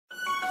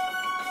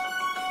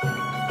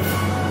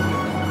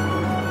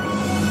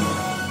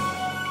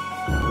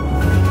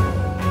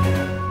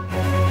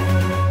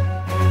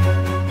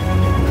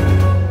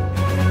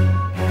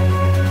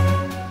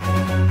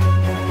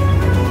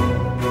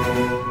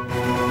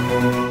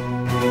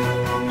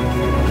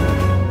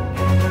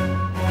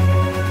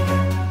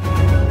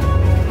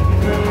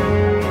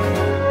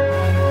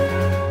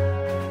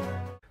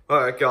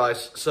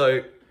guys,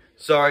 so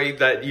sorry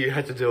that you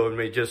had to deal with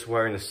me just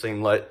wearing a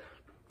singlet,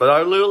 but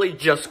I literally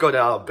just got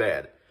out of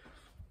bed.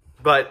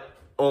 But,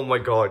 oh my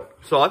god,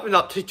 so I've been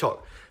up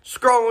TikTok,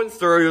 scrolling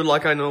through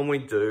like I normally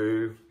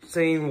do,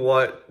 seeing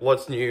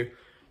what's new,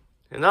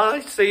 and I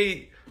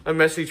see a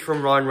message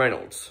from Ryan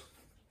Reynolds,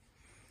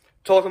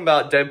 talking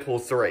about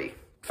Deadpool 3.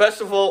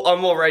 First of all,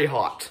 I'm already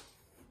hyped,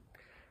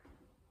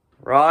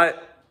 right?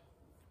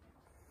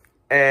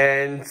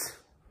 And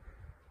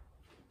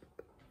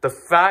the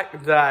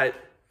fact that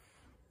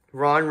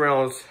Ryan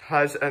Reynolds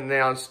has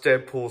announced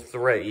Deadpool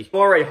 3, I'm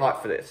already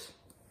hyped for this.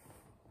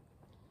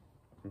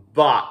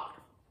 But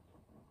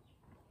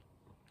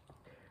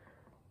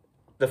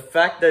the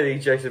fact that he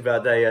jokes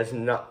about that he has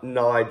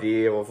no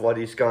idea of what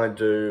he's going to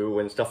do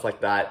and stuff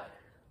like that,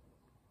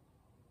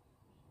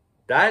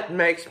 that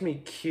makes me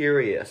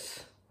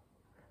curious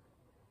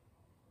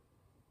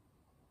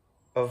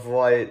of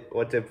what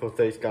Deadpool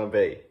 3 is going to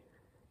be.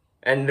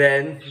 And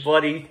then,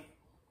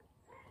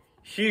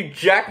 Hugh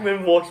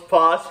Jackman walks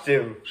past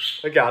him.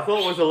 Okay, I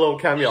thought it was a little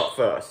cameo at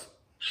first.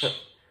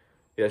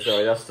 Yeah,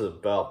 sorry, that's the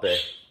bell up there.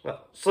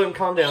 Slim,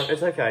 calm down,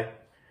 it's okay.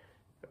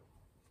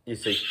 You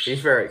see,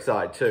 he's very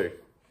excited too.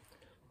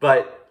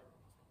 But,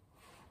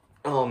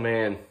 oh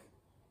man.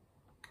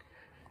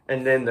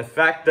 And then the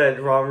fact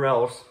that Ryan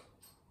Reynolds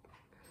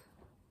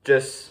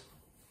Hugh's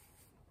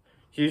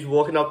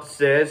walking up the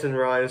stairs and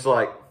Ryan's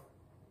like,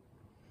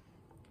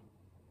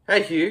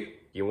 "Hey Hugh,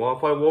 you want to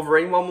play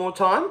Wolverine one more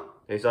time?"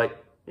 And he's like,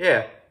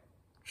 "Yeah,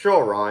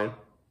 sure, Ryan."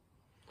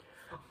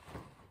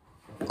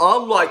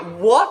 I'm like,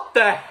 what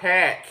the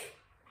heck?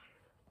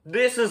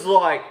 This is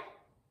like,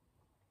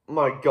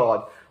 my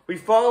god. We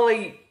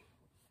finally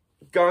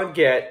gonna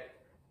get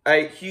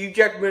a Hugh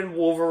Jackman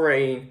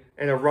Wolverine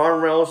and a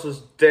Ryan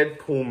Reynolds'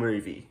 Deadpool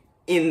movie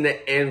in the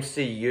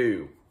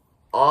MCU.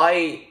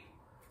 I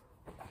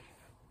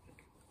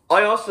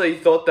honestly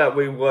thought that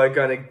we were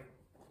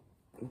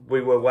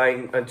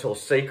waiting until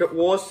Secret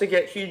Wars to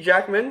get Hugh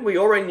Jackman.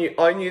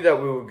 I knew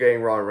that we were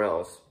getting Ryan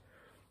Reynolds.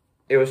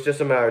 It was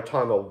just a matter of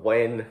time of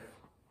when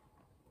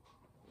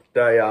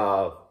they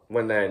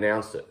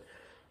announced it.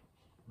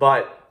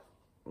 But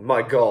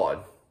my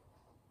god,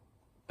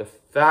 the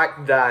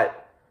fact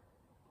that,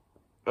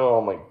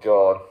 oh my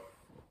god,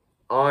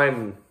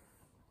 I'm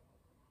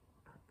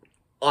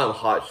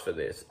hyped for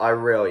this. I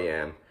really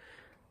am.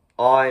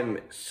 I'm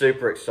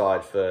super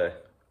excited for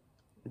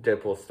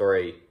Deadpool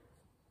 3.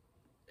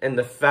 And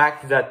the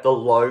fact that the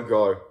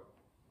logo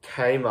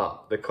came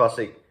up, the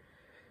classic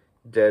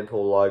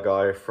Deadpool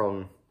logo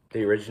from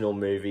the original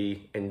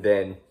movie, and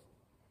then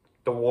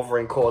the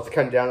Wolverine claws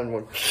came down and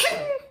went,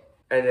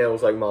 and it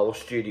was like Marvel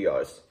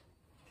Studios.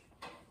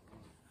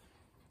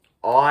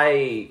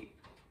 I'm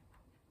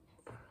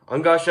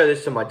gonna show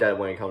this to my dad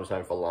when he comes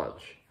home for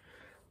lunch.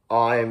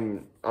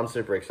 I'm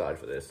super excited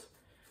for this.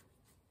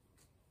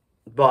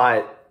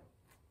 But,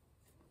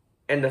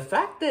 and the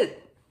fact that,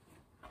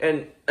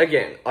 and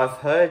again, I've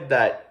heard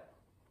that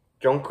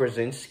John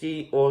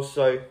Krasinski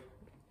also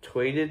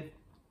tweeted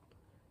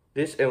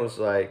this and was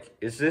like,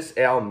 "Is this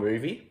our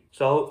movie?"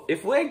 So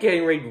if we're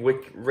getting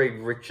Reed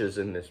Richards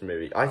in this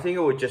movie, I think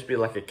it would just be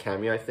like a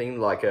cameo thing,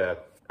 like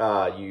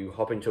you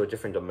hop into a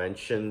different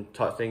dimension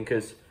type thing,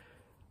 because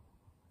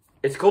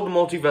it's called the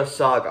Multiverse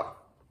Saga.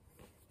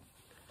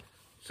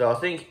 So I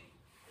think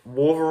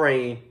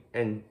Wolverine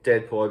and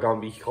Deadpool are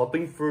going to be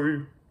hopping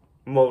through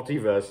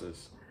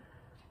multiverses.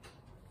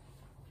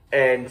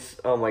 And,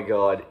 oh my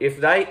god, if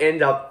they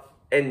end up,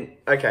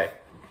 okay.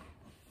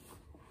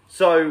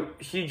 So,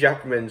 Hugh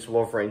Jackman's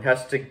Wolverine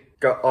has to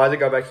either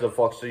go back to the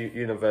Fox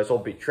universe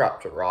or be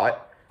trapped, right?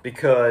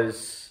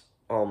 Because,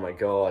 oh my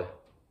god.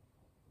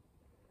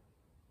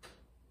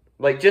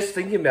 Like, just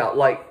thinking about,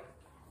 like,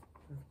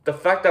 the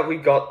fact that we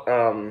got,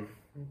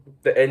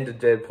 the end of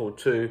Deadpool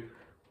 2,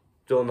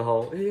 doing the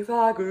whole, "If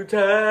I could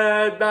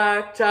turn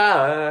back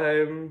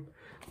time,"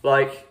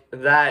 like,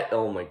 that,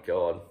 oh my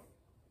god.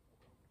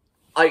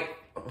 Oh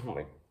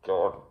my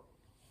god.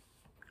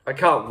 I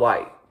can't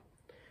wait.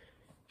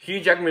 Hugh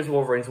Jackman's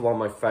Wolverine is one of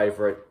my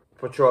favourite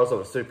portrayals of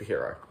a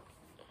superhero.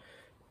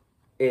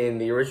 In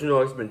the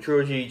original X-Men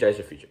trilogy, Days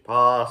of Future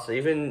Past,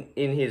 even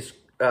in his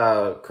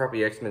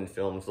crappy X-Men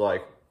films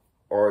like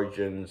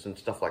Origins and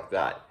stuff like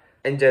that.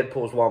 And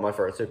Deadpool's one of my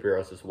favourite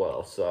superheroes as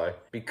well, so,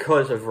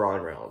 because of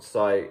Ryan Reynolds,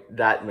 so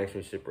that makes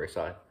me super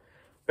excited.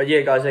 But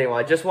yeah, guys, anyway,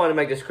 I just wanted to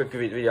make this quick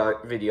video,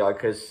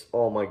 because,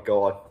 oh my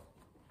god,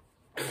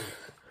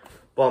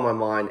 blow my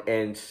mind,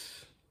 and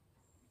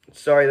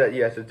sorry that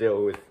you have to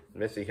deal with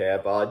messy hair,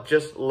 but I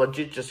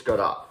legit just got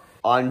up.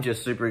 I'm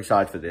just super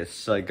excited for this,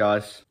 so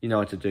guys, you know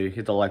what to do.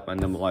 Hit the like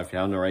button down below if you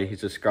haven't already,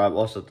 hit subscribe,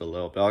 also the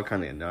little bell, I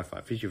can't get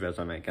notified. Future videos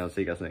I make, I'll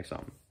see you guys next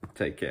time.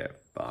 Take care,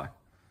 bye.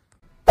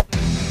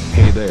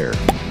 Hey there.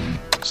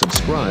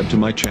 Subscribe to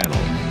my channel.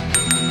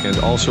 And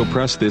also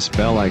press this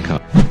bell icon.